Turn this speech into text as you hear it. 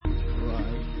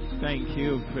Thank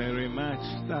you very much.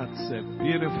 That's a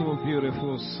beautiful,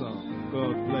 beautiful song.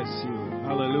 God bless you.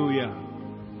 Hallelujah.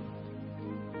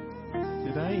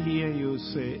 Did I hear you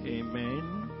say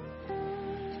amen?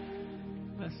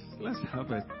 Let's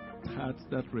have a heart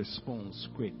that responds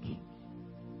quick.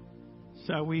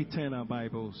 Shall we turn our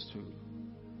Bibles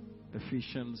to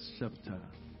Ephesians chapter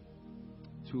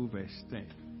 2 verse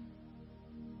 10?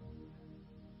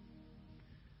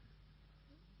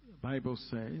 The Bible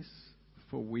says,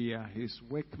 "For we are his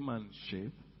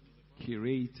workmanship,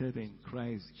 created in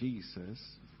Christ Jesus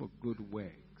for good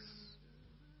works,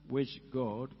 which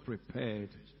God prepared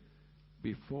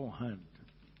beforehand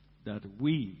that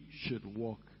we should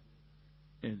walk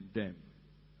in them."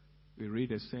 We read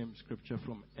the same scripture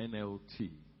from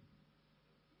NLT.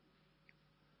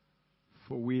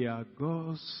 "For we are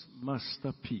God's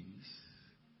masterpiece.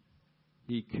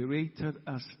 He created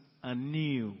us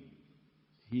anew.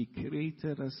 He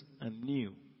created us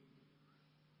anew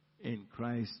in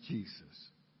Christ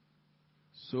Jesus,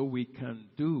 so we can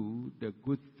do the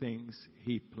good things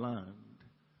he planned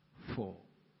for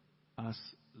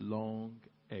us long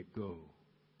ago."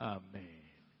 Amen.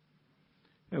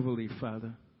 Heavenly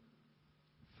Father,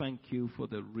 thank you for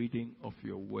the reading of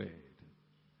your word.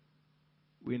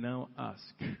 We now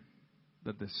ask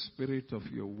that the spirit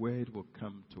of your word will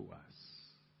come to us,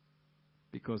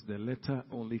 because the letter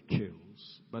only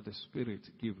kills, but the spirit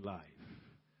gives life.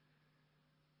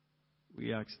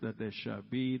 We ask that there shall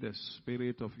be the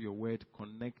spirit of your word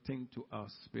connecting to our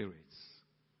spirits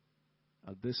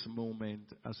at this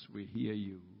moment as we hear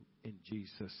you, in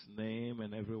Jesus' name.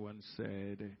 And everyone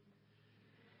said,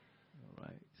 all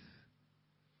right.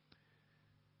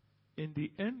 In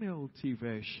the NLT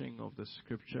version of the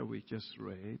scripture we just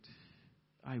read,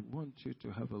 I want you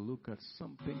to have a look at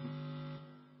something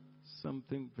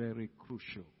very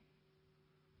crucial.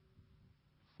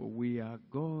 For we are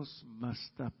God's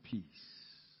masterpiece.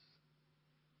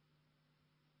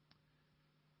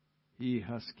 He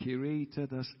has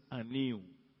created us anew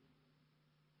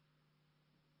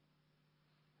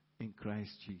in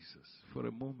Christ Jesus. For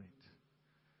a moment,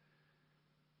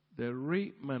 the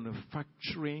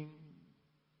remanufacturing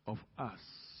of us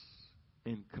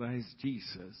in Christ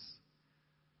Jesus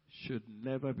should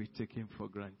never be taken for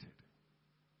granted.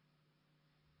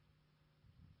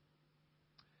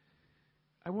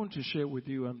 I want to share with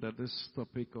you under this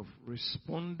topic of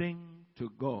responding to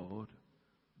God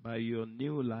by your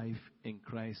new life in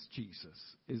Christ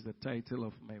Jesus is the title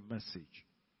of my message.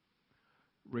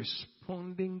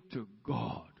 Responding to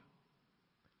God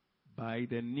by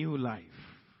the new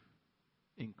life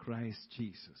in Christ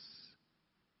Jesus.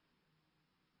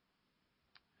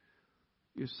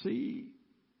 You see,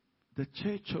 the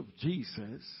church of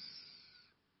Jesus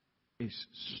is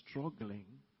struggling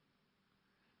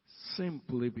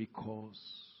simply because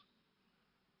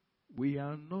we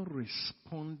are not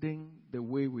responding the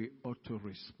way we ought to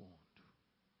respond.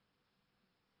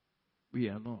 We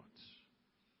are not.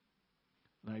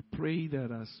 And I pray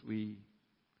that as we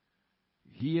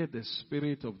hear the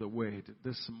spirit of the word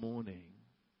this morning,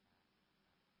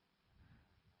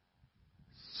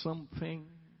 something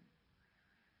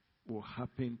will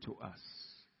happen to us.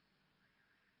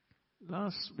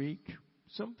 Last week,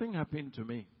 something happened to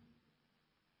me.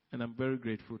 And I'm very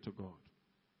grateful to God.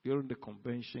 During the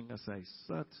convention, as I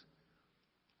sat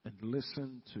and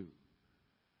listened to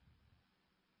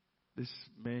this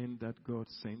man that God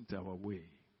sent our way,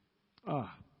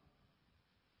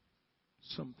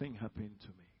 something happened to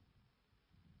me.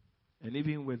 And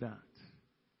even with that,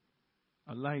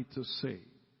 I like to say,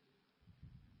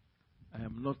 I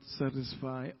am not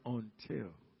satisfied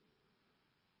until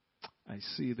I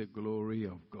see the glory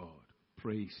of God.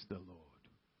 Praise the Lord.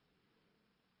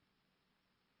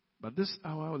 But this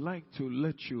hour, I would like to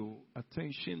let your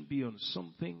attention be on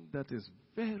something that is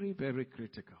very, very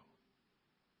critical.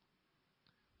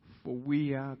 For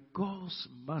we are God's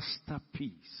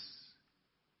masterpiece.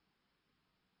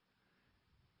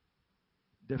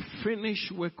 The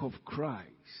finished work of Christ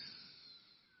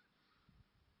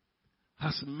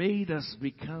has made us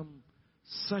become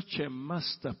such a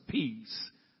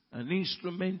masterpiece, an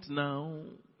instrument now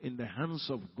in the hands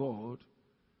of God,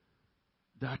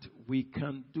 that we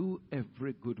can do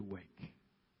every good work.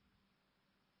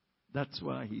 That's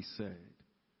why he said,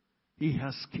 he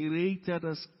has created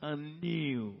us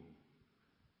anew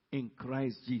in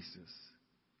Christ Jesus,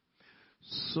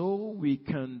 so we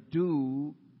can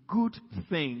do good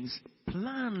things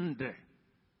planned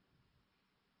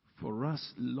for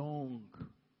us long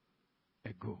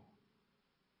ago.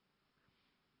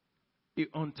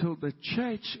 Until the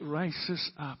church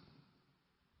rises up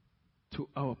to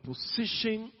our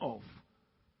position of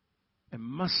a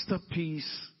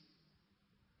masterpiece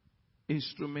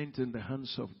instrument in the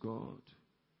hands of God,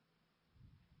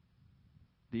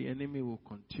 the enemy will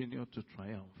continue to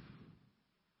triumph.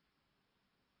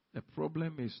 The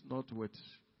problem is not with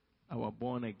our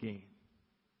born again.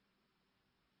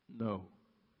 No.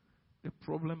 The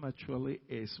problem actually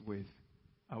is with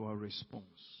our response.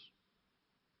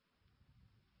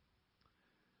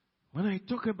 When I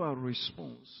talk about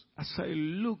response, as I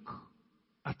look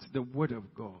at the Word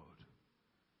of God,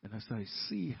 and as I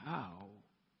see how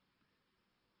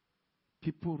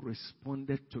people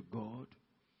responded to God,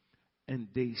 and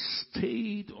they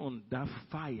stayed on that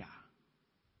fire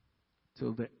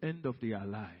till the end of their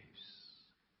lives,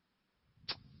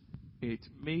 it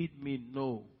made me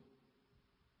know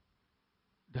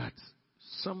that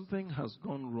something has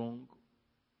gone wrong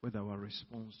with our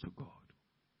response to God.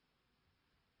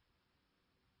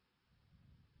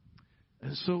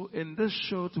 And so in this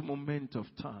short moment of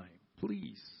time,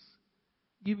 please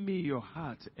give me your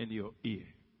heart and your ear,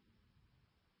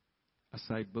 as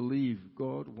I believe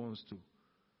God wants to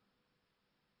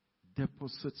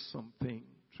deposit something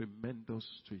tremendous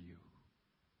to you.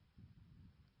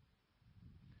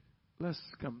 Let's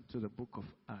come to the book of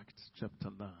Acts chapter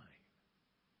 9.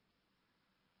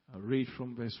 I'll read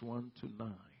from verse 1 to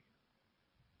 9.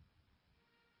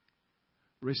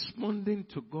 Responding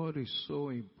to God is so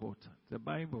important. The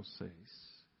Bible says,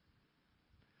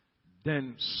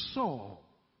 then Saul,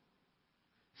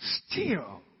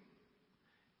 still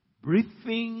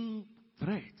breathing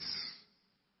threats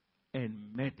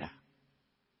and murder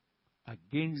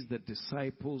against the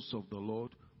disciples of the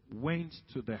Lord, went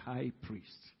to the high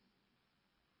priest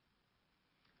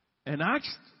and asked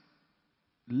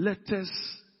letters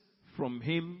from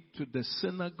him to the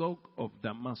synagogue of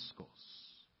Damascus,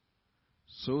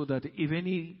 so that if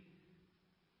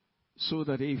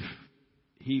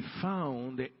he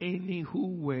found any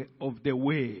who were of the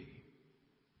way,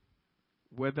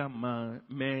 whether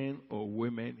men or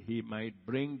women, he might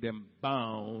bring them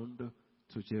bound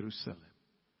to Jerusalem.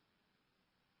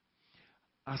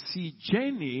 As he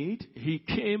journeyed, he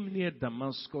came near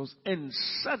Damascus, and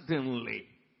suddenly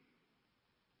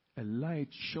a light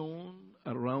shone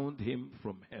around him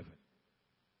from heaven.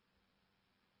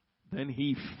 Then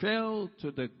he fell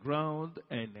to the ground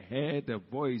and heard a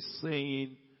voice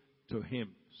saying to him,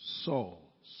 Saul,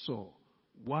 Saul,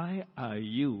 why are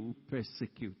you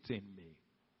persecuting me?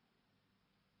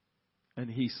 And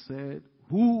he said,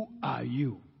 who are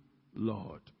you,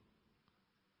 Lord?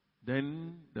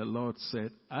 Then the Lord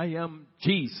said, I am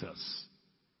Jesus,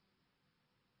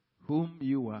 whom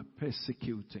you are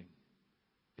persecuting.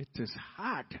 It is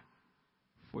hard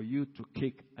for you to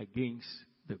kick against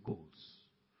the goals.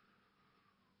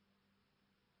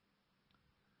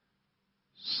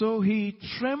 So he,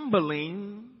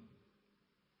 trembling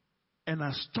and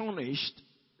astonished,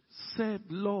 said,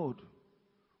 Lord,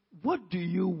 what do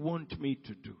you want me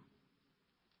to do?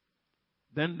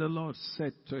 Then the Lord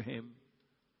said to him,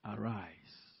 arise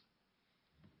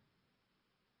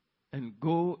and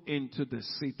go into the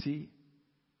city,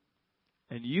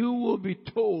 and you will be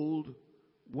told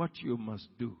what you must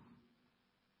do.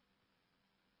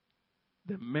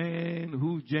 The man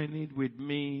who journeyed with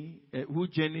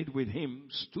him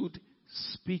stood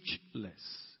speechless,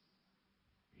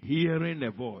 hearing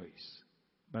a voice,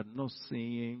 but not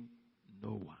seeing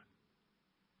no one.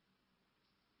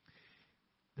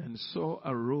 Then Saul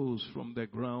arose from the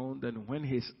ground, and when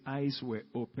his eyes were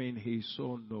opened, he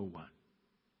saw no one.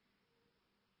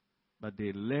 But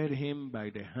they led him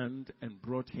by the hand and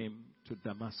brought him to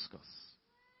Damascus.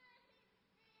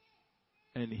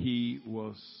 And he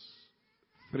was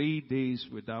 3 days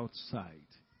without sight,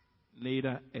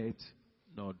 neither ate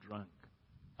nor drank.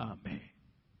 Amen.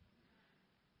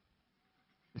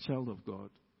 The child of God,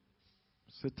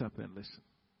 sit up and listen.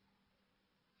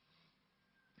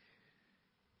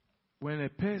 When a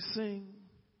person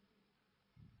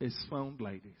is found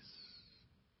like this,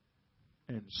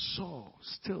 and Saul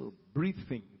still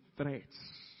breathing threats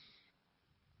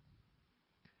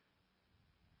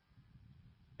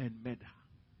and murder,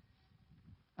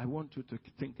 I want you to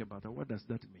think about it. What does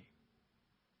that mean?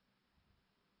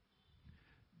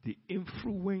 The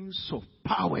influence of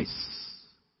powers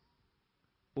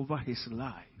over his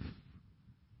life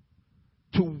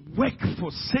to work for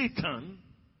Satan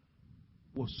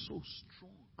was so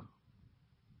strong.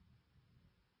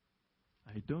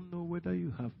 I don't know whether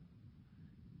you have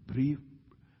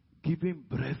given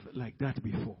breath like that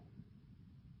before.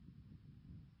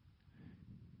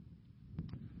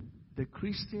 The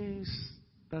Christians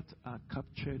that are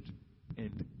captured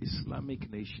in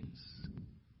Islamic nations,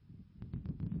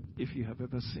 if you have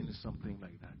ever seen something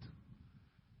like that,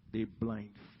 they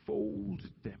blindfold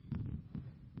them.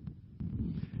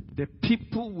 The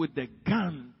people with the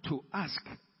gun to ask,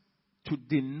 to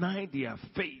deny their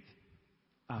faith,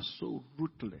 are so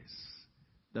ruthless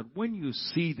that when you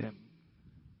see them,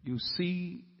 you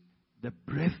see the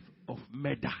breath of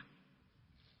murder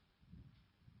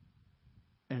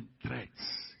and threats.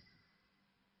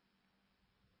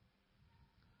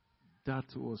 That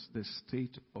was the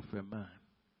state of a man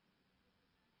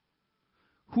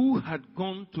who had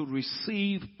gone to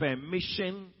receive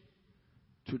permission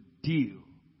to deal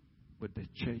with the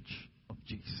church of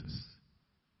Jesus.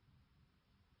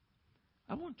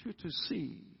 I want you to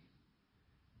see.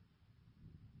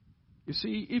 You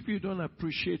see, if you don't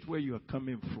appreciate where you are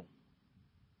coming from,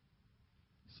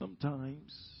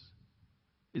 sometimes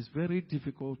it's very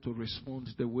difficult to respond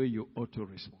the way you ought to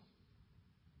respond.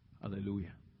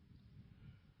 Hallelujah.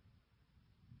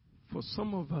 For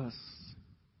some of us,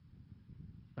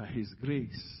 by His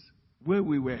grace, where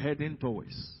we were heading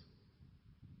towards,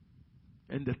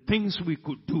 and the things we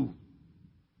could do,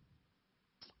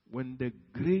 when the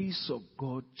grace of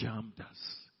God jammed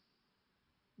us,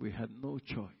 we had no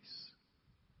choice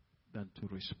than to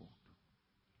respond.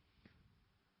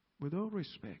 With all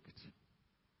respect,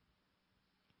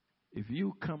 if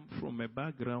you come from a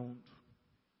background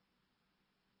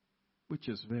which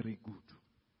is very good,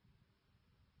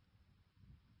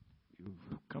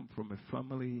 you've come from a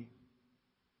family,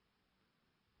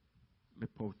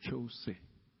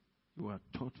 you are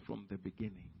taught from the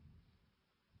beginning.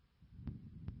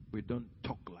 We don't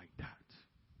talk like that.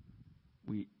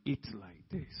 We eat like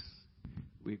this.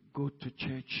 We go to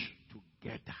church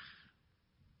together.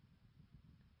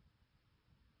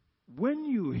 When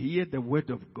you hear the word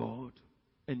of God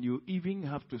and you even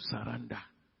have to surrender,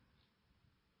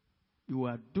 you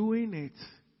are doing it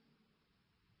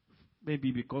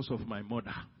maybe because of my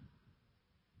mother.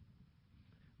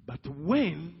 But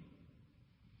when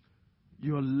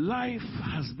your life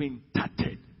has been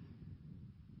tattered,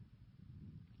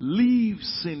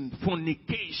 lives in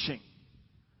fornication,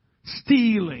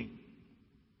 stealing,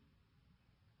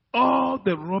 all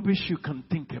the rubbish you can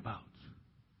think about,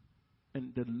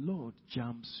 and the Lord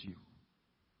jams you,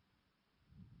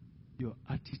 your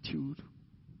attitude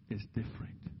is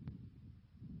different.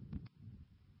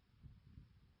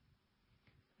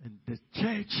 And the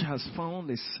church has found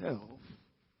itself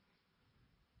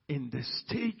in the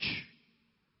stage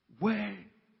where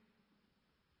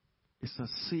it's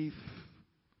as if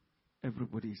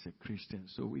everybody is a Christian,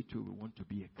 so we too want to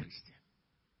be a Christian.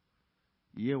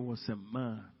 Here was a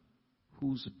man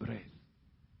whose breath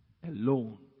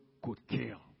alone could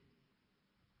kill,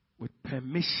 with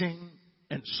permission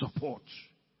and support,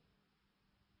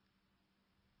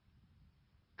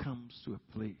 comes to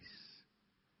a place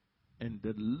and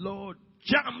the Lord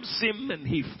jumps him and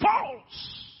he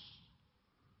falls.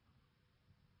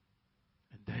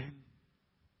 And then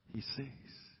he says,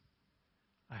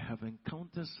 I have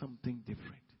encountered something different.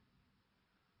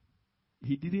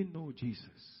 He didn't know Jesus.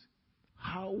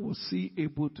 How was he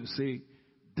able to say,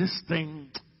 this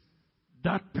thing,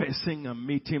 that person I'm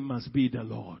meeting must be the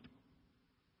Lord?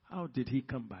 How did he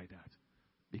come by that?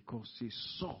 Because he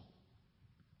saw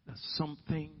that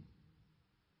something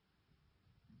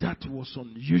that was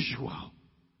unusual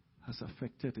has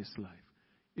affected his life.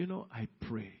 You know, I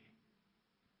pray.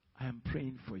 I am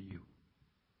praying for you.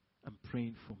 I'm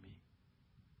praying for me.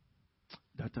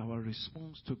 That our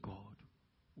response to God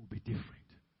will be different.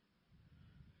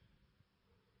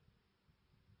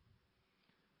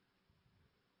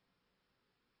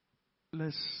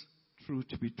 Let's, truth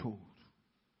be told,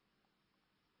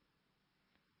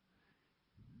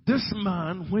 this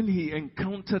man, when he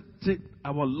encountered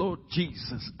our Lord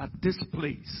Jesus at this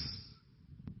place,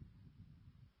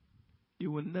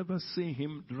 you will never see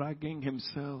him dragging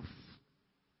himself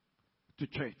to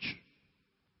church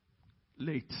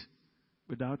late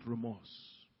without remorse.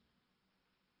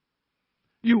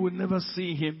 You will never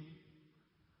see him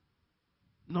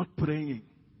not praying.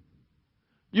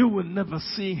 You will never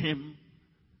see him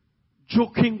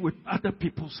joking with other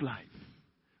people's life.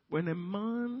 When a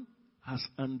man has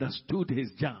understood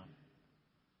his job,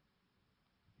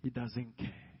 he doesn't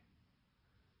care.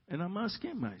 And I'm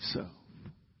asking myself,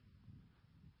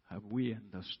 have we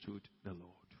understood the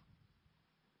Lord?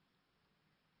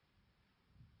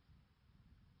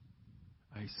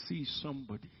 I see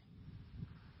somebody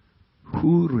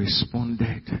who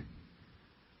responded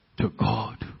to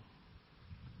God.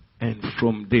 And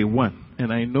from day one,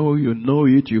 and I know you know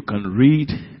it, you can read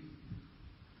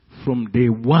from day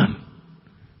one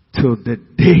till the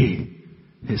day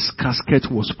his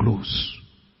casket was closed.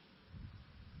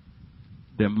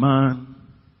 The man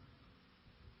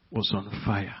was on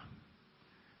fire.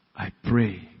 I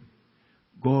pray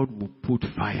God will put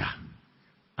fire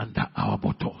under our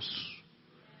bottles.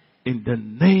 In the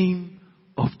name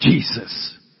of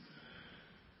Jesus.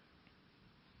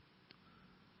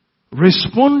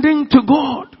 Responding to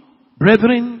God,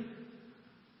 brethren,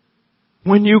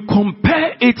 when you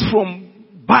compare it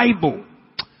from Bible,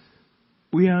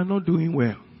 we are not doing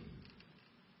well.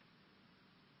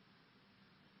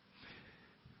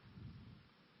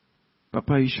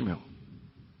 Papa Ishmael,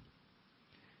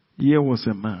 here was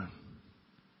a man,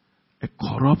 a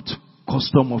corrupt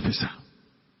custom officer,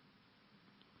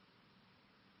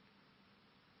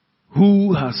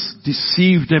 who has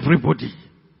deceived everybody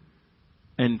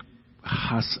and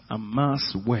has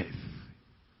amassed wealth,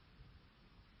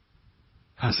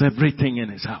 has everything in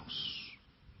his house.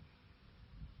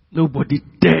 Nobody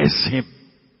dares him.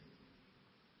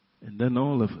 And then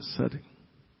all of a sudden,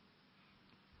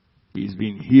 he's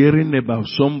been hearing about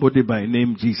somebody by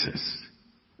name Jesus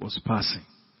was passing.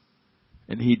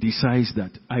 And he decides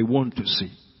that I want to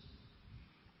see.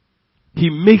 He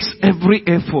makes every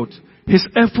effort. His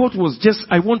effort was just,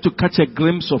 I want to catch a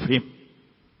glimpse of him.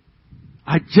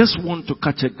 I just want to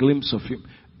catch a glimpse of him.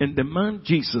 And the man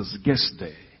Jesus gets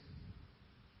there.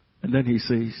 And then he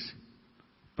says,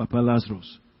 Papa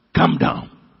Lazarus, come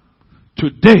down.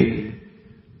 Today,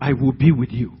 I will be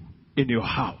with you in your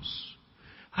house.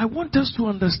 I want us to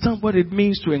understand what it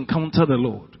means to encounter the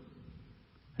Lord.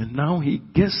 And now he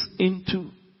gets into,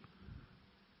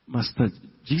 Master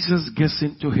Jesus gets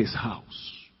into his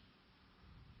house.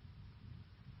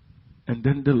 And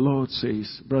then the Lord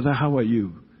says, brother, how are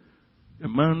you? A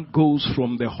man goes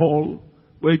from the hall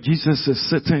where Jesus is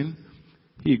sitting.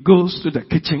 He goes to the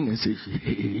kitchen and says,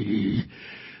 hey,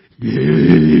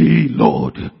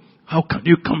 Lord, how can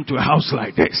you come to a house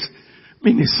like this?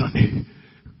 Minisane,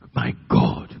 my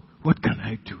God, what can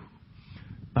I do?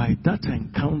 By that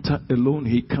encounter alone,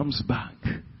 he comes back.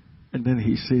 And then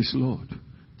he says, Lord,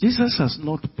 Jesus has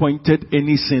not pointed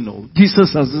any sin out.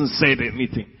 Jesus hasn't said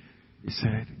anything. He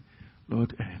said,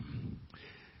 Lord,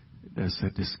 there's a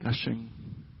discussion.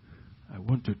 I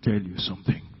want to tell you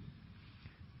something.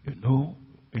 You know,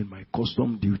 in my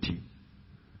custom duty,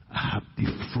 I have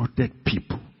defrauded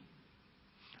people.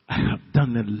 I have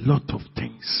done a lot of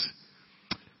things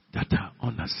that are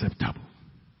unacceptable.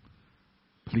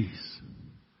 Please,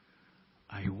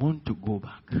 I want to go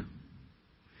back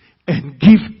and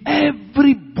give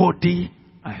everybody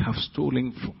I have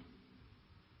stolen from.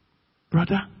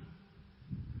 Brother,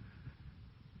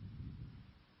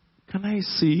 can I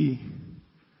see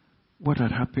what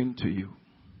had happened to you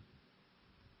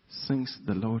since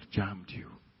the Lord jammed you?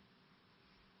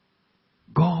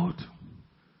 God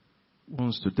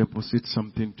wants to deposit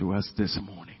something to us this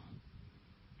morning.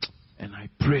 And I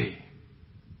pray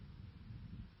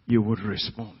you would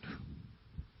respond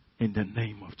in the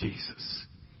name of Jesus.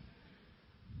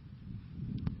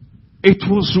 It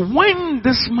was when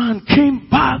this man came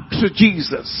back to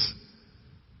Jesus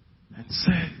and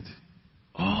said,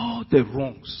 all the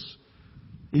wrongs,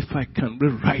 if I can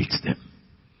rewrite them,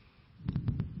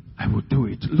 I will do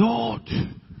it. Lord,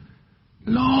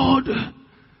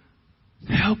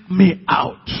 help me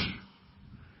out.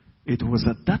 It was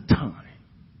at that time,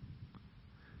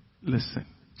 listen,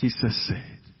 Jesus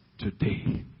said,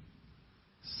 today,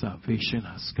 salvation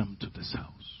has come to this house.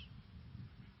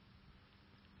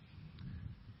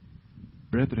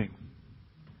 Brethren,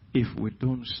 if we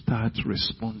don't start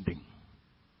responding,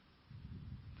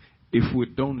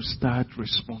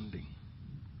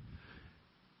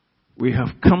 we have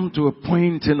come to a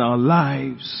point in our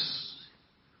lives,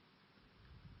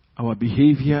 our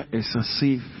behavior is as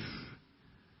if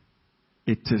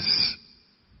it is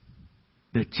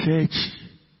the church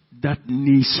that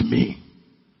needs me.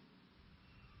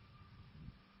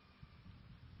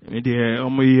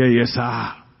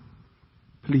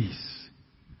 Please,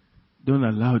 don't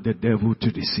allow the devil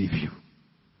to deceive you.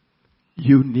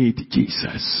 You need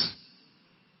Jesus.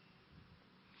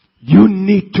 You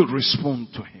need to respond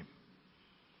to him.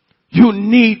 You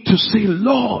need to say,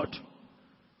 Lord,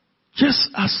 just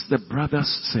as the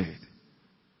brothers said,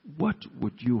 what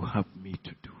would you have me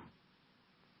to do?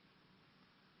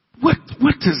 What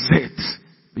is it?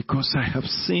 Because I have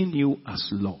seen you as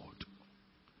Lord.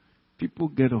 People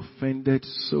get offended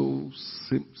so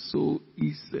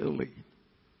easily.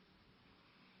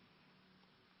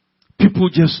 People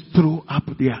just throw up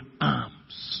their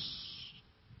arms.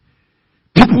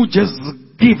 People just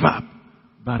give up.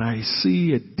 But I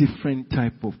see a different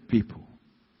type of people.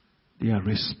 Their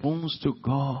response to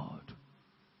God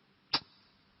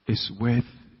is worth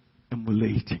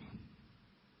emulating.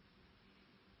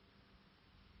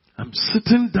 I'm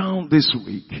sitting down this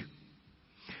week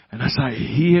And as I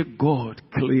hear God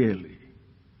clearly,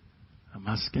 I'm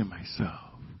asking myself,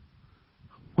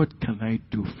 what can I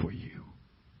do for you?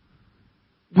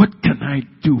 What can I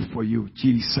do for you,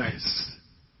 Jesus?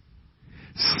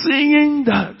 Seeing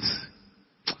that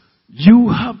you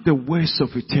have the words of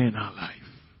eternal life.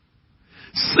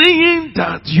 Seeing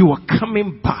that you are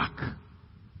coming back.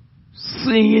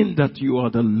 Seeing that you are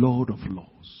the Lord of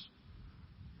laws.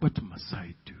 What must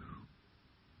I do?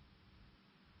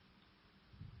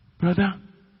 Brother,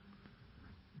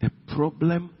 the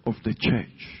problem of the church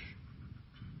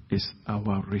is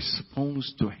our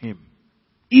response to Him,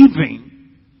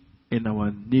 even in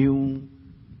our new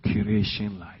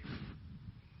creation life.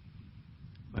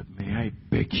 But may I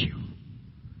beg you,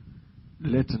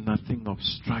 let nothing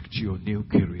obstruct your new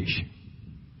creation,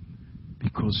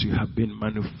 because you have been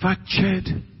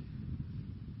manufactured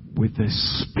with a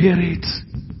spirit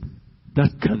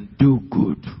that can do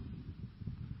good,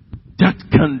 that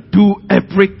can do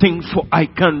everything, for I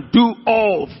can do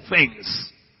all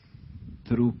things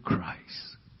through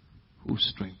Christ who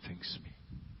strengthens me.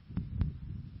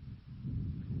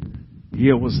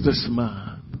 Here was this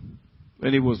man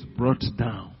when he was brought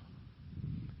down,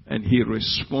 and he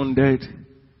responded,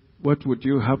 what would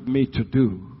you have me to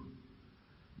do?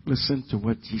 Listen to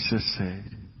what Jesus said.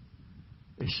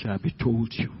 It shall be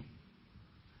told you.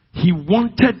 He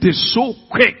wanted this so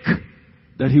quick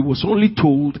that he was only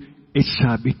told, it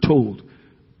shall be told.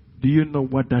 Do you know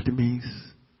what that means?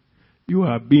 You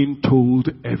are being told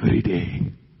every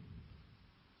day.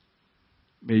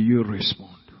 May you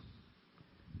respond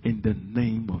in the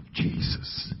name of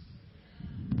Jesus.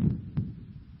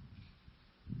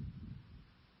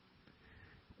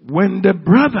 When the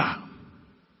brother,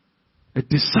 a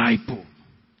disciple,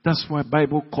 that's why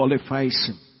Bible qualifies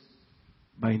him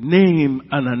by name,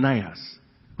 Ananias.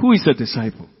 Who is a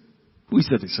disciple? Who is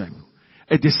a disciple?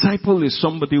 A disciple is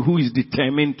somebody who is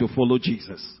determined to follow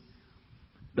Jesus.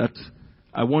 That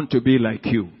I want to be like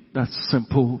you. That's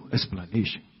simple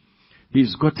explanation.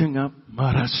 He's gotten up,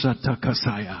 Marasata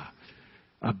Kasaya.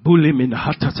 Abulim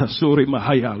Hatatasuri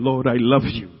Mahaya. Lord, I love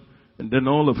you. And then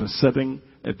all of a sudden,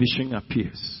 a vision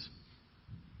appears.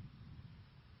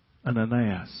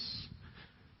 Ananias.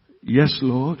 Yes,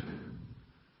 Lord.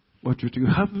 What would you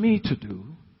have me to do?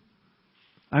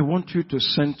 I want you to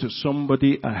send to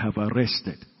somebody I have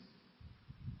arrested,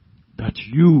 that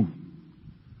you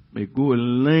may go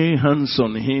and lay hands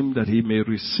on him, that he may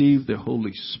receive the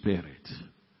Holy Spirit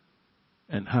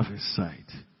and have his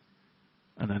sight.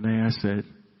 And Ananias said,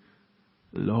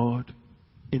 Lord,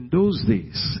 in those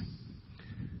days,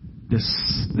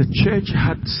 the church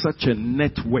had such a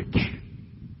network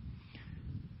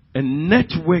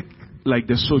like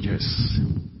the soldiers,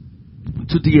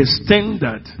 to the extent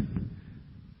that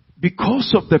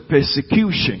because of the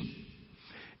persecution,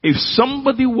 if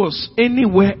somebody was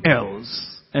anywhere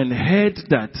else and heard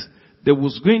that there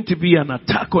was going to be an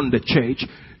attack on the church,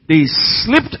 they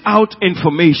slipped out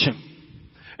information.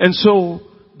 And so,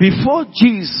 before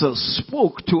Jesus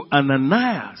spoke to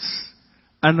Ananias,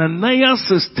 Ananias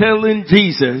is telling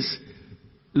Jesus,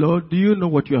 Lord, do you know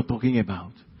what you are talking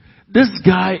about? This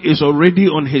guy is already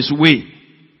on his way,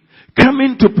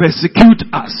 coming to persecute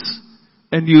us.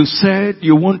 And you said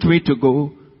you want me to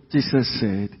go. Jesus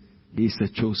said, he's a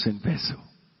chosen vessel.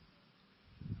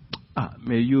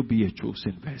 May you be a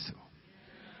chosen vessel.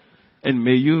 And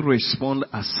may you respond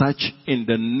as such in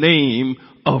the name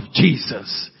of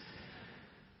Jesus.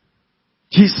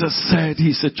 Jesus said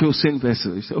he's a chosen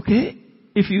vessel. He said, okay,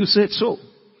 if you said so.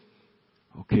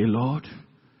 Okay, Lord.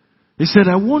 He said,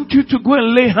 I want you to go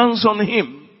and lay hands on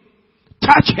him.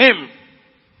 Touch him.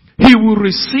 He will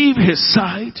receive his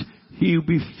sight. He will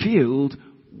be filled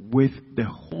with the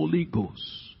Holy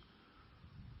Ghost.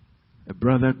 A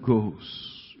brother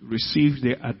goes, receives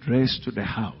the address to the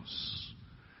house.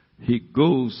 He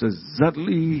goes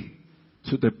exactly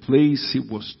to the place he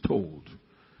was told.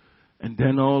 And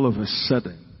then all of a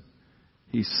sudden,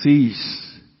 he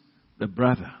sees the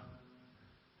brother.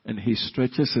 And he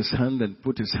stretches his hand and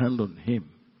puts his hand on him.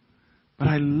 But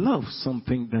I love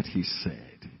something that he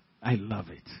said. I love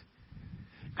it.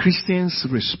 Christians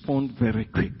respond very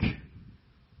quick.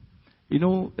 You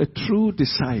know, a true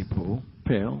disciple,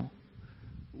 Pearl,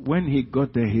 when he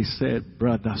got there, he said,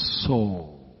 Brother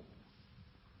Saul.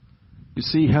 You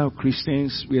see how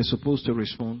Christians, we are supposed to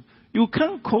respond? You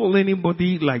can't call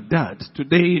anybody like that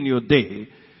today in your day.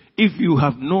 If you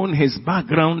have known his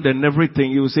background and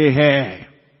everything, you say, hey.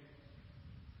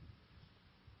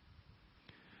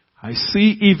 I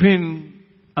see even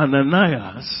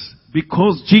Ananias,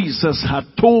 because Jesus had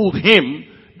told him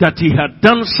that he had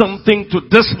done something to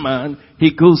this man,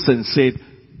 he goes and said,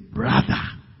 brother.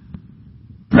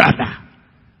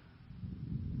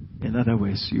 In other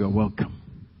words, you are welcome.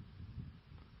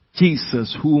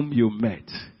 Jesus, whom you met,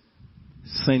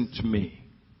 sent me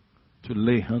to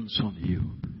lay hands on you.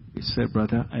 He said,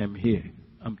 brother, I am here.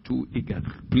 I'm too eager.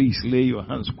 Please lay your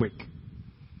hands quick.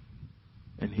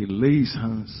 And he lays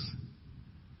hands.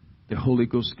 The Holy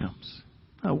Ghost comes.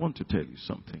 I want to tell you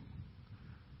something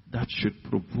that should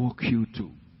provoke you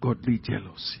to godly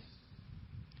jealousy.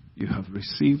 You have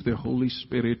received the Holy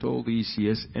Spirit all these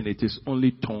years, and it is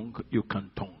only tongue you can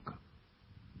tongue.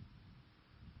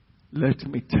 Let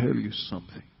me tell you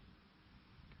something.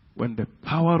 When the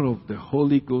power of the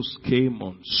Holy Ghost came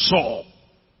on Saul,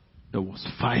 there was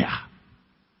fire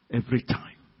every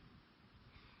time.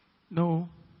 No.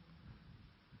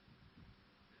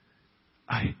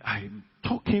 I'm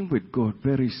talking with God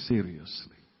very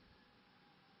seriously.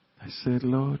 I said,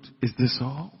 Lord, is this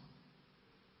all?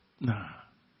 Nah.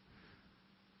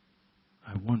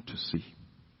 I want to see.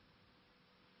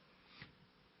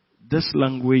 This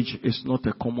language is not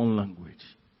a common language.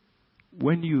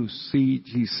 When you see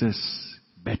Jesus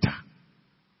better,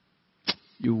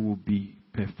 you will be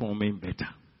performing better.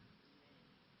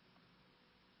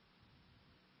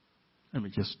 Let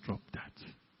me just drop that.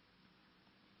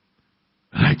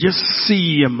 I just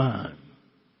see a man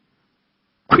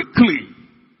quickly,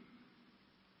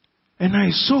 and I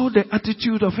saw the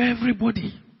attitude of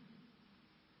everybody.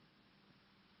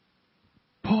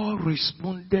 Paul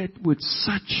responded with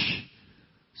such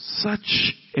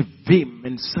a vim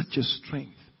and such a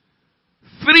strength.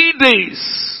 3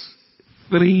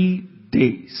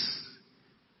 days.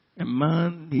 A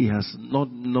man he has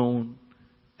not known,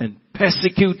 and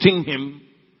persecuting him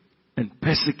and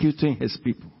persecuting his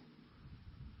people.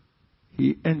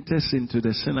 He enters into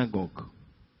the synagogue,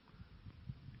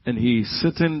 and he is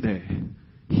sitting there.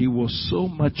 He was so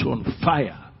much on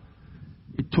fire.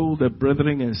 He told the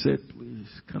brethren and said, please,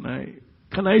 can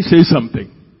I say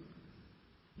something?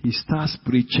 He starts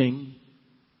preaching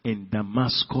in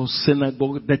Damascus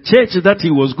synagogue, the church that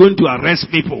he was going to arrest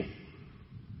people.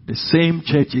 The same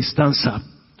church, he stands up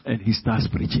and he starts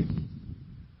preaching.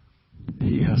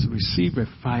 He has received a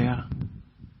fire,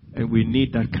 and we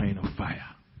need that kind of fire.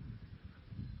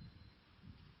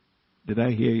 Did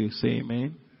I hear you say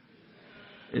amen?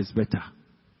 It's better.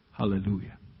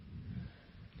 Hallelujah.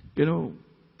 You know,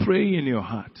 pray in your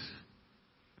heart.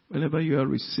 Whenever you are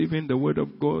receiving the word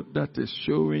of God that is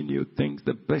showing you things,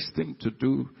 the best thing to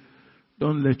do,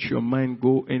 don't let your mind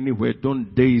go anywhere.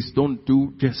 Don't daze. Don't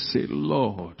do. Just say,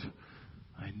 Lord,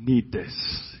 I need this.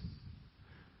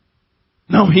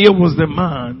 Now here was the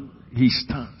man. He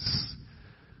stands.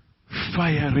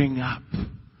 Firing up.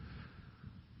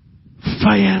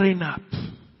 Firing up.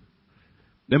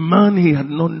 The man he had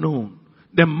not known.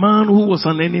 The man who was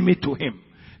an enemy to him.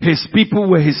 His people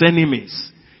were his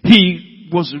enemies. He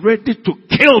was ready to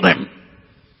kill them.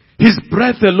 His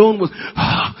breath alone was,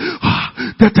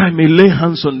 that I may lay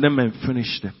hands on them and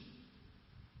finish them.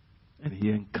 And he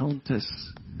encounters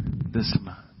this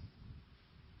man.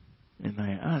 And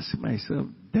I ask myself,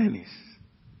 Dennis,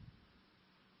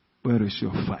 where is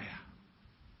your fire?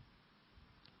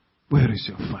 Where is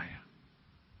your fire?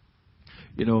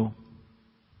 You know,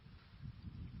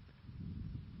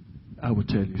 I will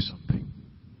tell you something.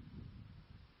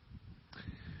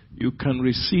 You can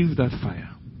receive that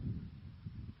fire.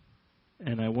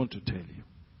 And I want to tell you,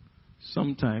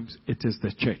 sometimes it is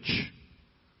the church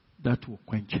that will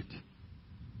quench it.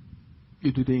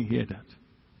 You didn't hear that.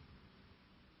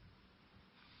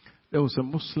 There was a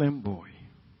Muslim boy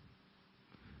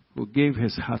who gave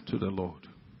his heart to the Lord.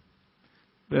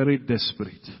 Very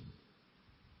desperate.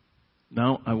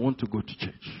 Now I want to go to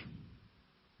church.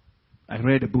 I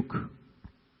read a book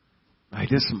by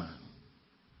this man.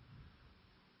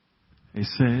 He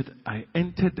said, I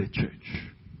entered the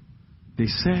church. They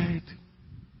said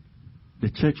the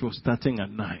church was starting at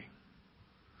 9.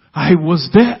 I was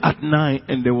there at 9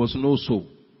 and there was no soul.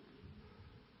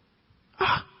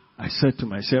 I said to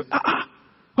myself,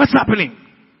 what's happening?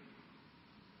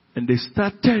 And they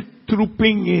started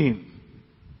trooping in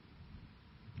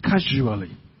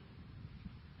casually.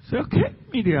 I said, okay,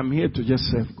 maybe I'm here to just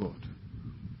serve God.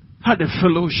 Had a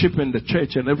fellowship in the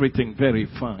church and everything very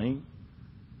fine.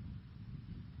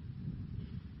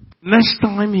 Next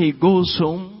time he goes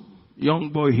home, young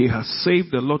boy, he has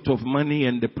saved a lot of money,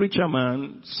 and the preacher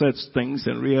man said things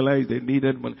and realized they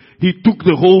needed money. He took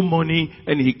the whole money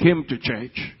and he came to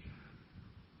church,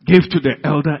 gave to the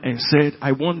elder and said,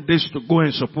 I want this to go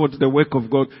and support the work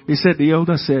of God. He said, the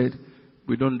elder said,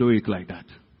 we don't do it like that.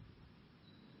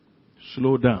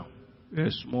 Slow down. You're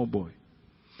a small boy.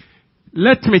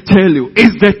 Let me tell you,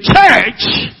 it's the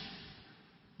church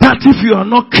that if you are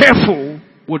not careful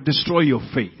will destroy your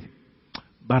faith.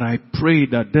 But I pray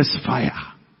that this fire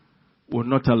will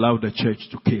not allow the church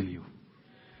to kill you.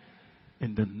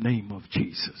 In the name of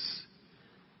Jesus.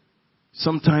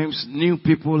 Sometimes new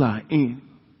people are in.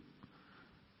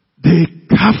 They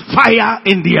have fire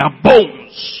in their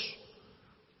bones.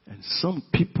 And some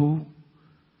people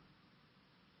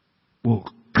will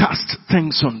cast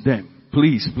things on them.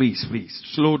 Please, please, please,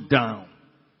 slow down.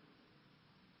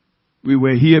 We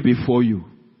were here before you.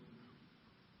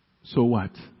 So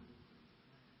what?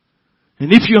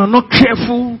 And if you are not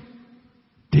careful,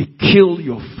 they kill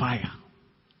your fire.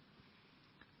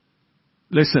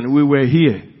 Listen, we were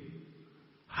here.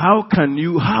 How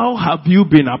have you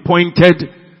been appointed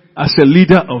as a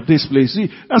leader of this place? See,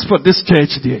 as for this church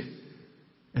there.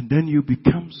 And then you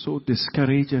become so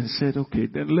discouraged and said, okay,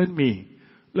 then let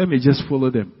me just follow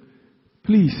them.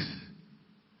 Please.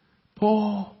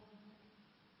 Paul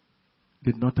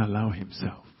did not allow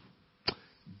himself.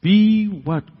 Be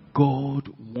what God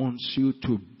wants you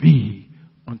to be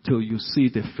until you see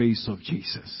the face of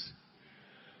Jesus.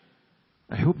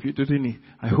 I hope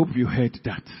you heard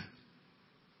that.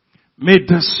 May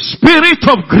the Spirit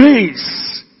of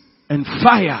grace and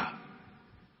fire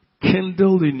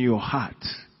kindle in your heart.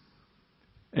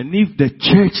 And if the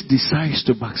church decides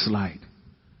to backslide,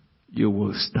 you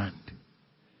will stand.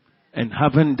 And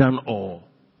having done all,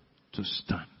 to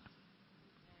stand.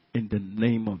 In the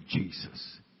name of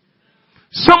Jesus.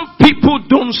 Some people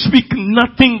don't speak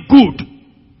nothing good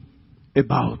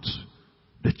about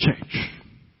the church.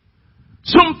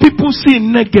 Some people see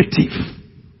negative.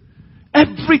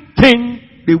 Everything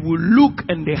they will look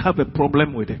and they have a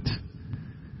problem with it.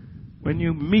 When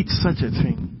you meet such a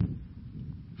thing,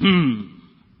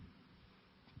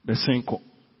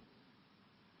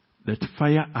 that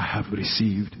fire I have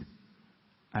received,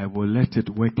 I will let it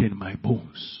work in my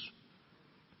bones.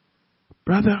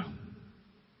 Brother,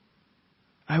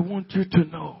 I want you to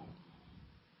know,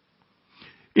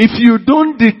 if you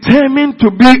don't determine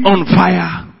to be on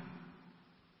fire,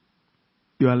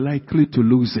 you are likely to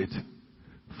lose it.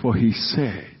 For he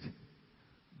said,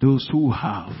 those who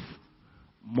have,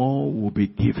 more will be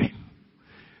given.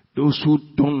 Those who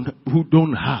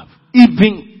don't have,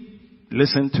 even,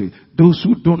 listen to it, those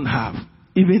who don't have,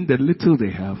 even the little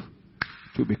they have,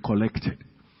 to be collected.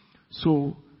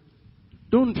 So,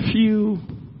 don't feel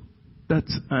that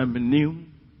I'm new.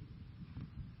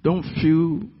 Don't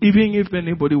feel, even if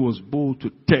anybody was bold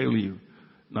to tell you,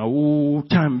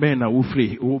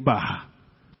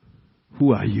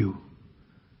 who are you?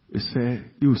 You say,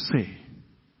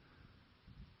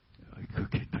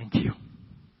 okay, thank you.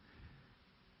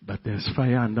 But there's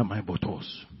fire under my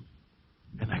bottles,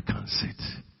 and I can't sit.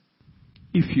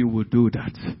 If you will do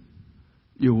that,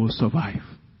 you will survive.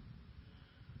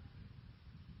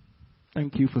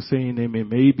 Thank you for saying amen.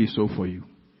 May it be so for you.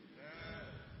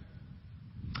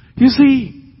 You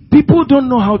see, people don't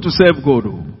know how to serve God.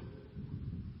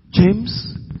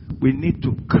 James, we need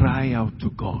to cry out to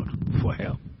God for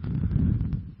help.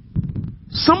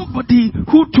 Somebody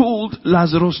who told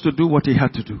Lazarus to do what he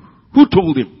had to do. Who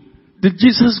told him? Did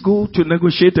Jesus go to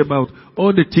negotiate about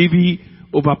all the TV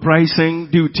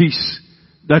overpricing duties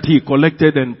that he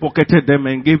collected and pocketed them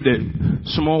and gave the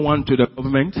small one to the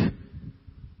government?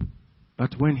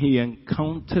 But when he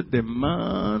encountered the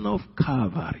man of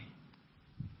Calvary,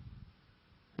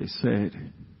 he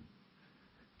said,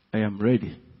 I am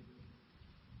ready.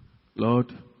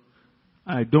 Lord,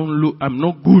 I'm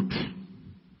not good.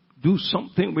 Do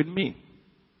something with me.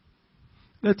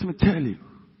 Let me tell you.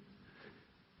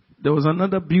 There was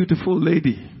another beautiful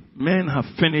lady. Men have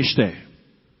finished her.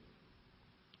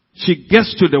 She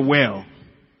gets to the well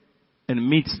and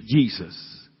meets Jesus.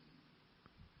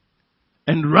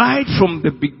 And right from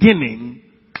the beginning,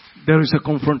 there is a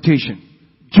confrontation.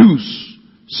 Jews,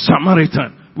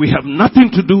 Samaritan, we have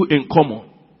nothing to do in common.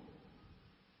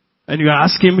 And you are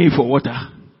asking me for water.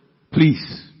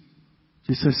 Please.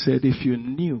 Jesus said, if you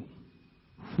knew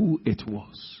who it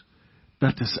was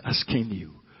that is asking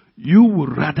you, you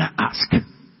would rather ask.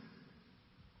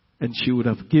 And she would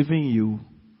have given you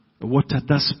water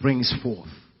that springs forth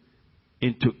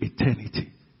into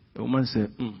eternity. The woman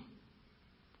said,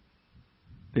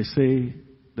 They say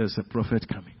there's a prophet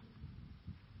coming.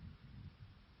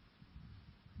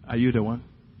 Are you the one?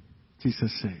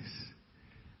 Jesus says,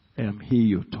 I am he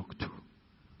you talk to.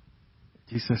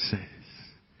 Jesus says,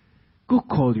 go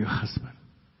call your husband.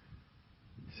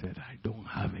 He said, I don't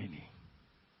have any.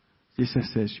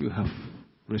 Jesus says, you have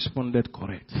responded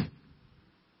correct.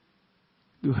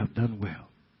 You have done well.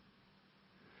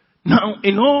 Now,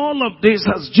 in all of this,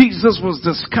 as Jesus was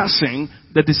discussing,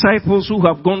 the disciples who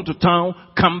have gone to town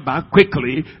come back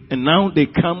quickly, and now they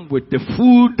come with the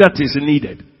food that is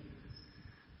needed.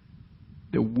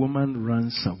 The woman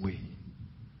runs away.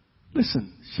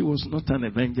 Listen, she was not an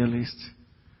evangelist,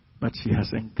 but she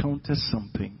has encountered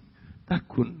something that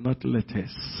could not let her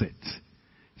sit.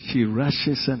 She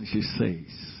rushes and she says,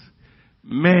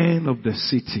 men of the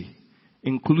city,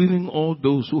 including all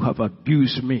those who have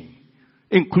abused me,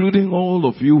 including all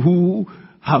of you who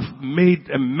have made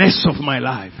a mess of my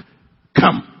life,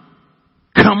 come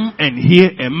and hear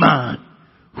a man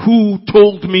who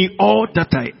told me all that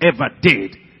I ever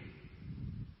did.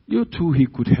 You too, he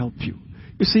could help you.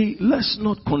 You see, let's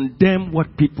not condemn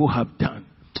what people have done,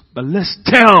 but let's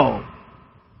tell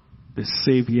the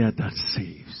Savior that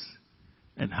saves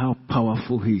and how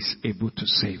powerful he is able to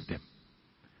save them.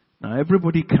 Now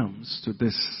everybody comes to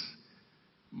this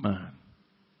man,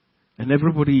 and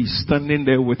everybody is standing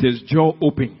there with his jaw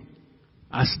open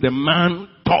as the man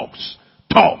talks.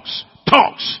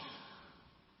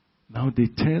 Now they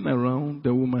turn around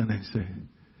the woman and say,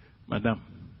 Madam,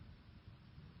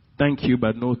 thank you,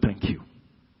 but no thank you.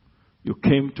 You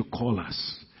came to call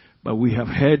us, but we have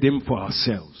heard him for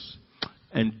ourselves.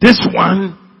 And this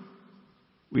one,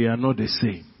 we are not the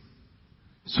same.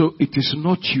 So it is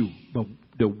not you, but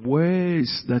the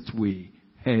words that we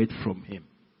heard from him.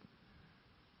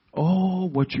 All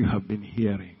what you have been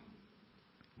hearing,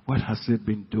 what has it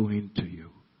been doing to you?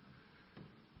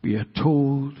 We are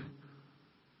told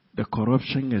the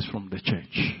corruption is from the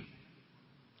church.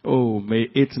 Oh, may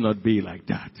it not be like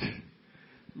that.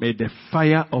 May the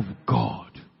fire of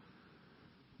God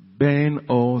burn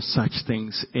all such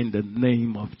things in the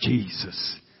name of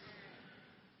Jesus.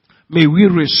 May we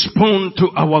respond to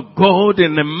our God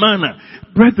in a manner.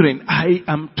 Brethren, I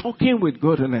am talking with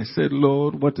God and I said,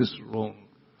 Lord, what is wrong?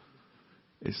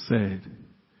 He said,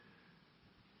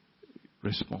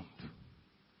 respond.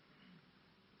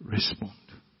 Respond.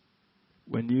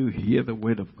 When you hear the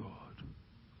word of God.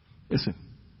 Listen.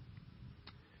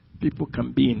 People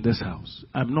can be in this house.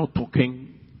 I'm not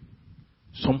talking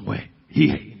somewhere.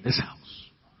 Here in this house.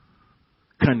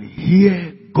 Can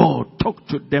hear God talk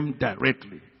to them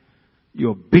directly.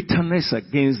 Your bitterness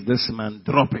against this man,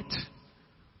 drop it.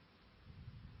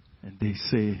 And they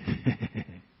say,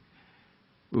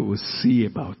 we will see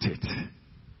about it.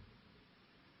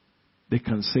 They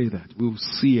can say that. We will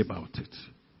see about it.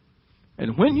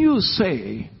 And when you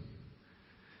say,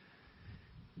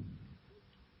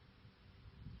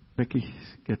 Becky,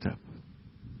 get up.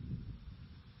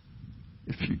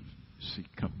 If you see,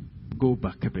 come. Go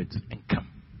back a bit and come.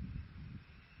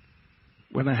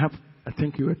 When I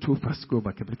think you were too fast. Go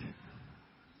back a bit.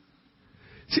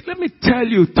 See, let me tell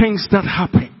you things that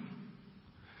happen.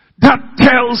 That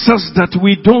tells us that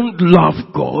we don't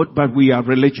love God, but we are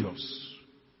religious.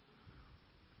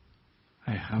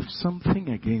 I have something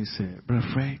against her, Brother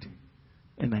Fred,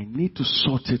 and I need to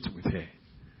sort it with her.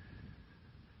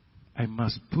 I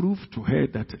must prove to her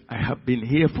that I have been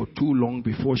here for too long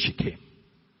before she came.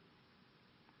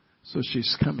 So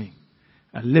she's coming.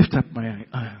 I lift up my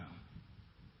arm.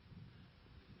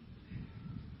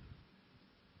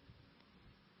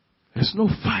 There's no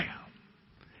fire.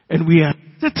 And we are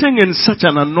sitting in such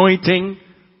an anointing,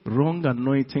 wrong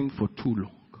anointing for too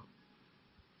long.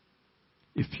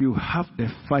 If you have the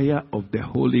fire of the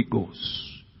Holy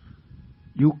Ghost,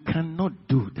 you cannot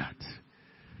do that.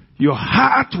 Your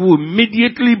heart will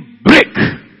immediately break.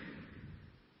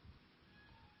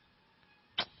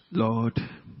 Lord,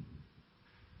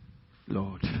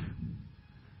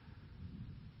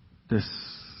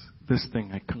 this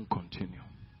thing I can't continue.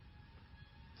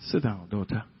 Sit down,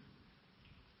 daughter.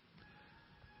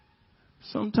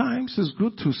 Sometimes it's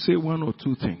good to say one or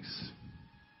two things.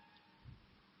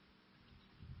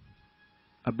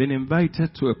 I've been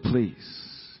invited to a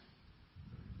place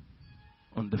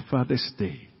on the Father's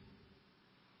Day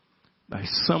by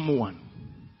someone.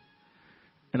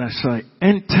 And as I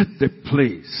entered the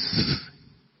place,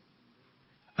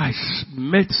 I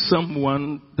met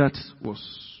someone that was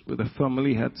with a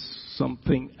family had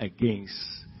something against.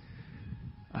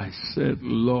 I said,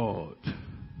 Lord,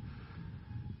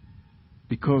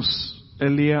 because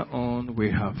earlier on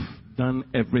we have done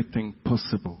everything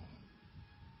possible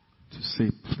to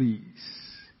say, please,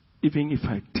 even if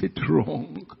I did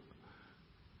wrong,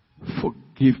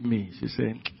 forgive me. She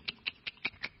said,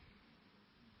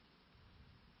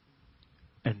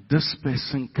 and this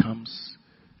person comes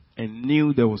and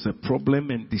knew there was a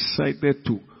problem and decided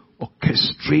to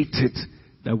orchestrate it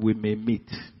that we may meet.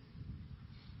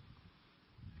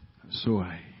 So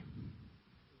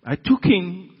I took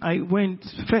him, I went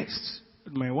first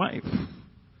with my wife.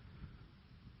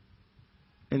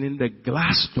 And in the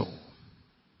glass door,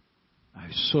 I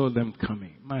saw them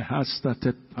coming. My heart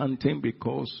started panting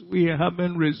because we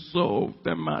haven't resolved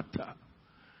the matter.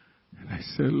 And I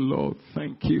said, Lord,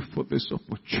 thank you for this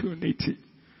opportunity.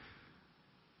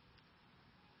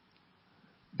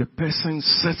 The person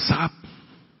sets up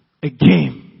a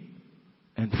game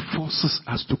and forces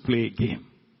us to play a game.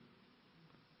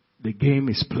 The game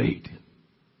is played.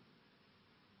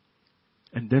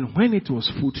 And then when it was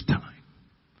food time,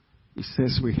 he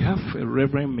says, we have a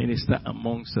reverend minister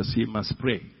amongst us, he must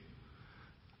pray.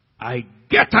 I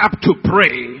get up to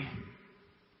pray,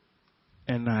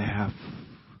 and I have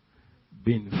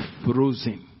been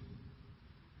frozen.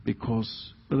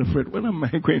 Because, Brother Fred, what am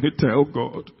I going to tell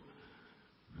God?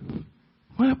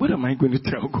 What am I going to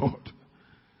tell God?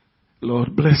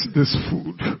 Lord, bless this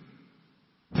food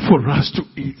for us to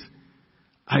eat.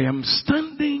 I am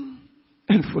standing,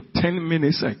 and for 10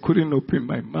 minutes I couldn't open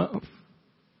my mouth.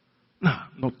 Nah,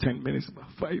 not 10 minutes, about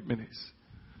 5 minutes.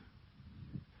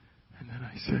 And then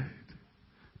I said,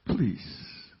 please,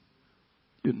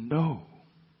 you know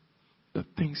that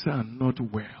things are not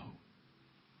well.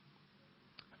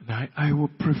 And I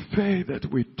would prefer that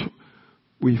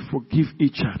we forgive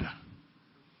each other.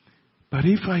 But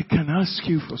if I can ask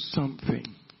you for something,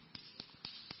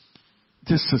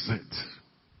 this is it.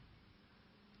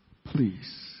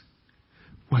 Please,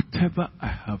 whatever I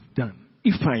have done,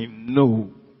 if I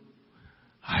know,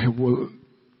 I will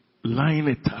line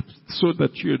it up so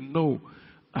that you know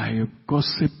I have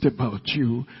gossiped about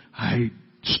you, I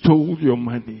stole your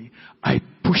money, I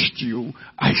pushed you,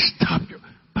 I stabbed you.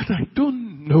 But I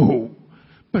don't know.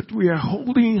 But we are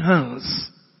holding hands.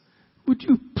 Would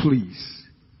you please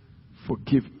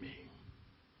forgive me?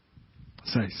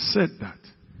 As I said that,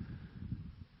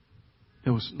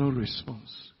 there was no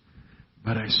response.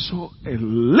 But I saw a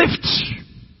lift.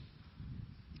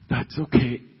 That's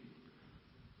okay.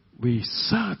 We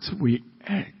sat, we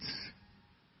ate.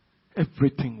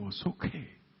 Everything was okay.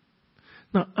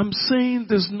 Now, I'm saying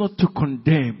this not to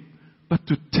condemn, but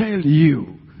to tell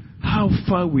you how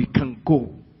far we can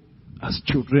go as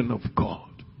children of God.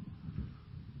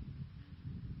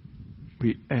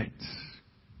 We ate.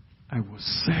 I was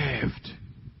served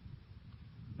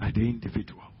by the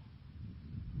individual.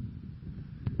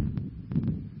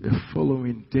 The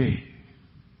following day,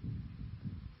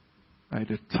 by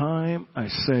the time I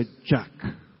said, Jack,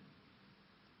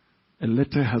 a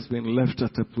letter has been left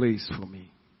at a place for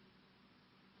me.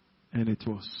 And it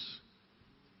was,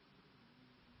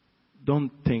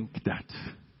 don't think that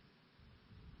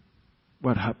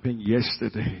what happened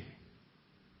yesterday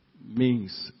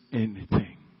means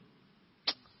anything.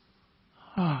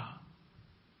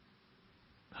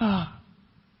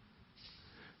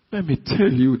 Let me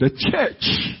tell you, the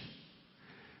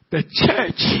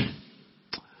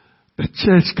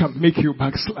church can make you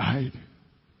backslide.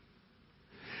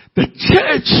 The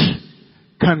church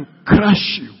can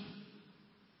crush you.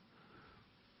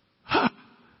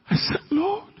 I said,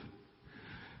 Lord,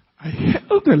 I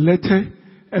held the letter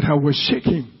and I was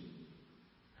shaking.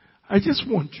 I just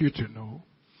want you to know,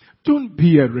 don't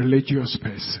be a religious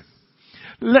person.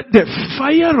 Let the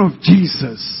fire of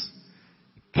Jesus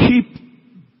keep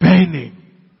burning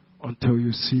until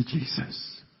you see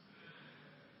Jesus.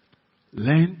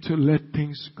 Learn to let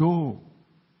things go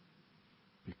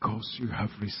because you have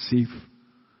received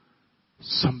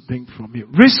something from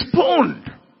Him.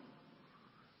 Respond.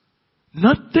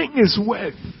 Nothing is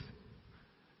worth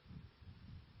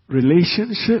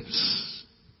relationships.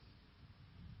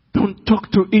 Don't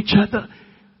talk to each other.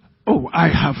 Oh,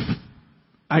 I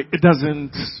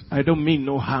don't mean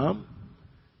no harm.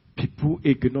 People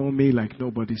ignore me like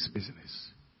nobody's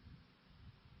business.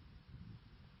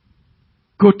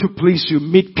 Go to place, you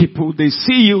meet people, they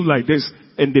see you like this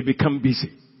and they become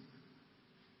busy.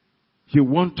 You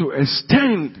want to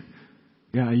extend.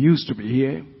 Yeah, I used to be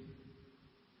here.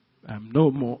 I'm no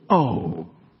more. Oh,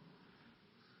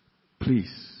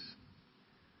 please.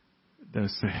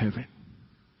 There's a heaven.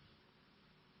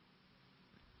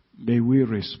 May we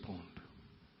respond.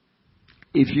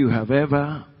 If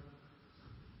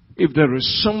there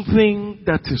is something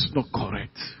that is not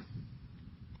correct,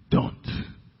 don't.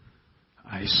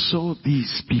 I saw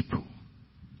these people.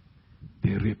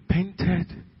 They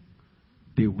repented.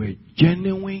 They were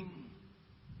genuine.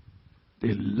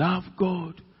 They love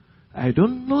God. I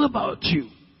don't know about you,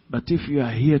 but if you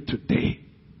are here today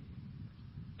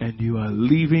and you are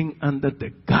living under the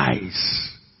guise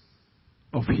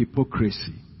of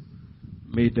hypocrisy,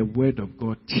 may the word of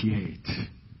God tear it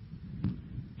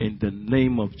in the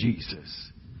name of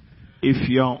Jesus. If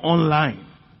you are online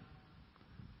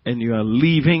and you are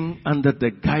living under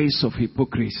the guise of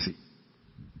hypocrisy,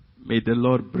 may the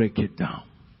Lord break it down.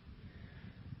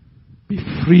 Be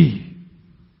free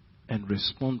and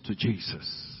respond to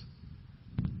Jesus.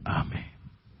 Amen.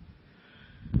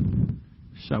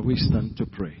 Shall we stand to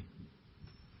pray?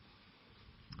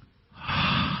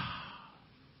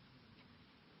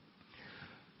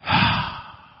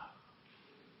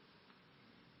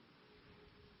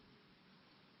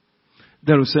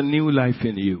 There is a new life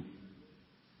in you.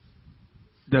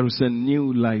 There is a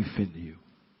new life in you.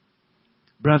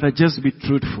 Brother, just be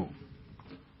truthful.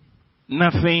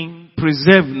 Nothing,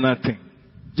 preserve nothing.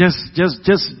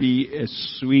 Just be a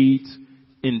sweet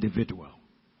individual.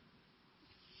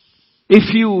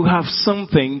 If you have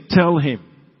something, tell him.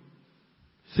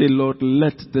 Say, Lord,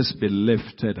 let this be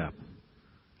lifted up.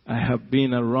 I have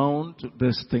been around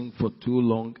this thing for too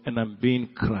long and I'm being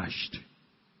crushed.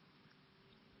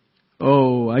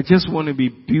 Oh, I just want to be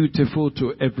beautiful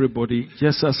to everybody,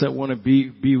 just as I want to be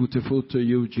beautiful to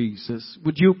you, Jesus.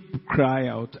 Would you cry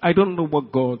out? I don't know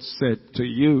what God said to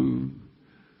you,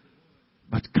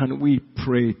 but can we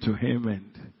pray to him and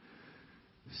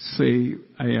say,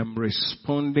 I am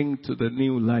responding to the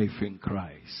new life in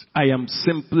Christ. I am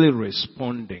simply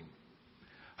responding.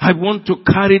 I want to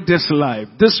carry this life.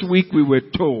 This week we were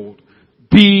told,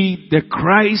 be the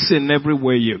Christ in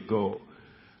everywhere you go.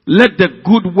 Let the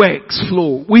good works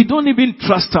flow. We don't even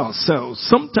trust ourselves.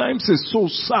 Sometimes it's so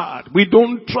sad. We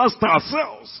don't trust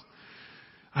ourselves.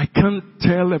 I can't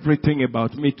tell everything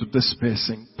about me to this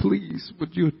person. Please,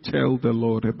 would you tell the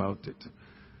Lord about it?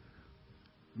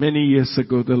 Many years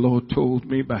ago, the Lord told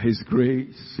me by His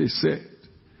grace, He said,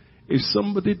 if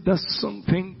somebody does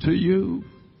something to you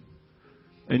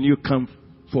and you can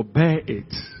forbear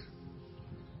it,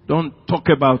 don't talk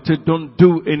about it, don't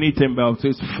do anything about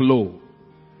it, flow.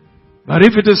 But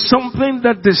if it is something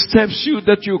that disturbs you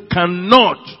that you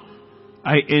cannot,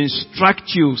 I instruct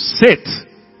you, sit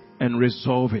and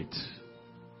resolve it.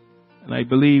 And I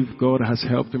believe God has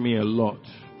helped me a lot.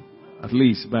 At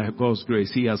least by God's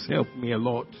grace, He has helped me a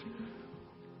lot.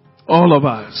 All of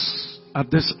us, at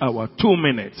this hour, 2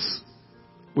 minutes,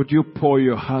 would you pour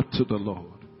your heart to the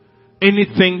Lord?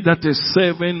 Anything that is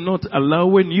serving, not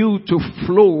allowing you to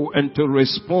flow and to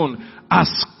respond as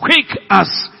quick as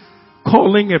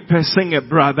calling a person a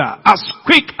brother, as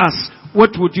quick as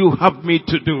what would you have me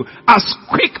to do, as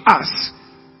quick as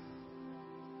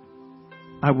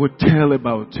I would tell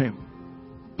about him.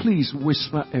 Please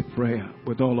whisper a prayer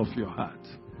with all of your heart.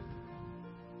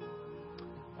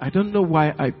 I don't know why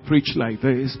I preach like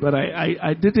this, but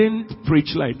I didn't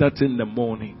preach like that in the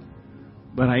morning.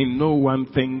 But I know one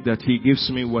thing, that He gives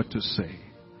me what to say.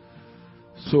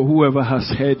 So whoever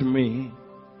has heard me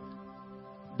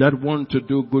that want to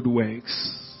do good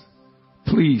works,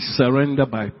 please surrender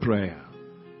by prayer.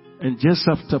 And just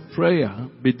after prayer,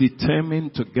 be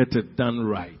determined to get it done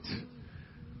right.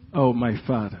 Oh, my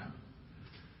Father,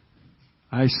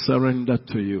 I surrender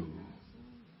to you.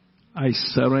 I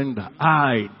surrender.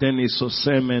 I, Dennis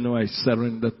Osemeno, I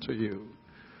surrender to you.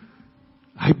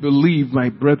 I believe my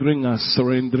brethren are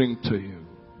surrendering to you.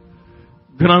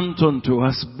 Grant unto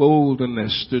us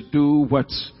boldness to do what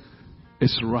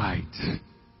is right.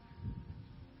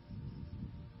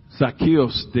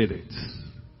 Zacchaeus did it.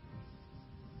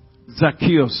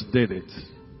 Zacchaeus did it.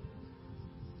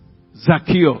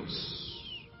 Zacchaeus.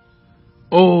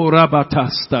 Oh,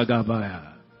 Rabatasta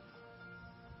Gabaya.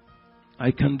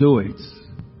 I can do it.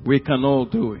 We can all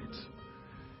do it.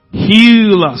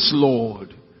 Heal us,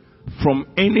 Lord, from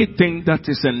anything that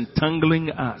is entangling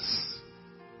us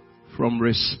from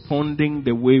responding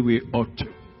the way we ought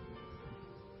to.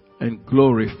 And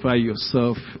glorify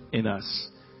yourself in us.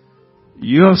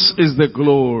 Yours is the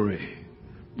glory.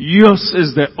 Yours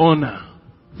is the honor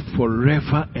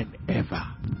forever and ever.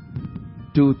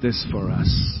 Do this for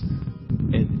us.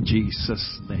 In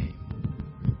Jesus' name.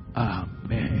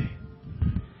 Amen.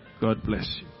 God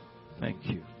bless you. Thank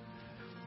you.